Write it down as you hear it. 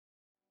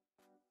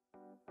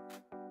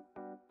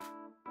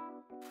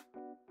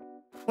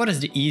What is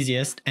the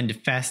easiest and the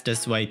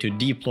fastest way to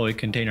deploy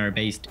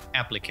container-based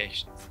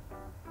applications?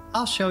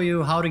 I'll show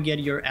you how to get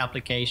your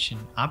application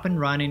up and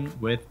running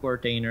with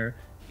Portainer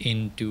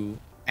into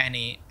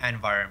any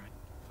environment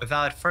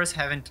without first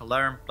having to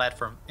learn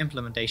platform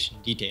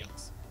implementation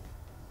details.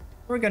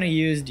 We're going to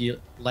use the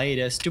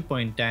latest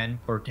 2.10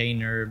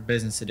 Portainer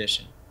Business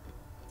Edition.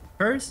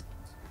 First,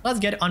 let's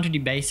get onto the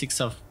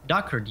basics of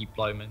Docker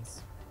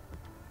deployments.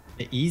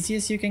 The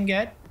easiest you can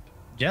get,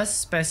 just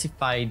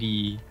specify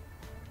the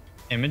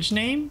image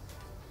name,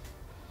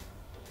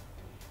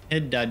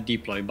 hit that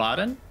deploy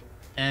button,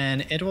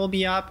 and it will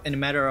be up in a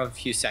matter of a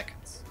few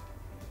seconds.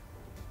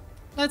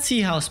 Let's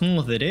see how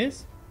smooth it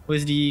is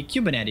with the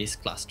Kubernetes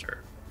cluster.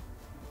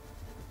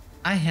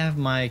 I have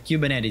my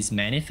Kubernetes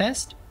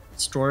manifest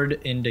stored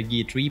in the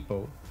Git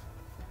repo,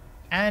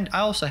 and I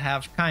also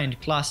have kind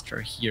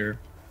cluster here.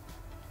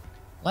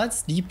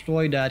 Let's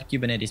deploy that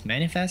Kubernetes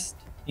manifest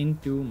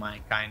into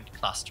my kind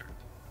cluster.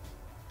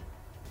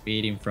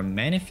 Creating from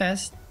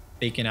manifest,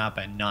 picking up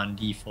a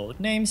non-default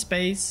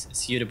namespace, a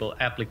suitable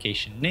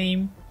application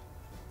name,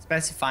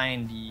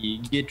 specifying the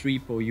Git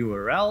repo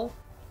URL,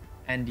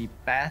 and the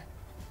path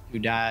to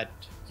that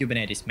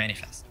Kubernetes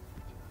manifest.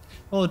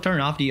 We'll turn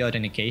off the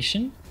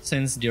authentication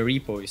since the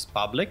repo is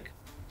public.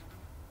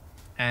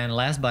 And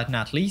last but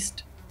not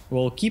least,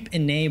 we'll keep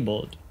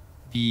enabled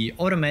the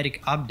automatic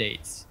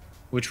updates,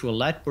 which will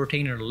let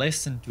Portainer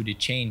listen to the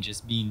changes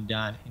being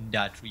done in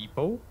that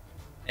repo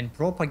and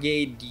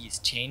propagate these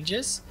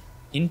changes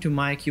into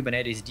my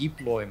Kubernetes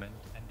deployment,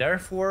 and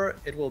therefore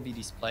it will be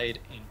displayed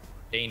in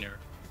Portainer.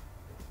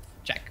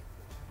 Check.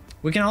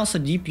 We can also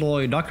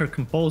deploy Docker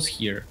Compose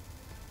here,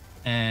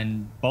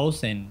 and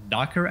both in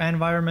Docker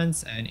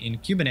environments and in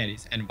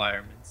Kubernetes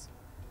environments.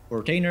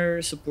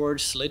 Portainer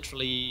supports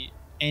literally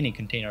any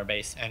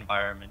container-based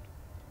environment.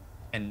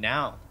 And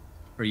now,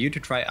 for you to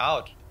try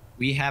out,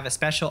 we have a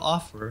special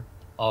offer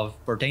of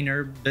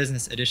Portainer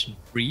Business Edition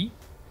free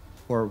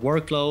for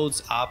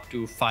workloads up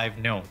to 5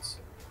 nodes.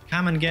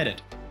 Come and get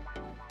it.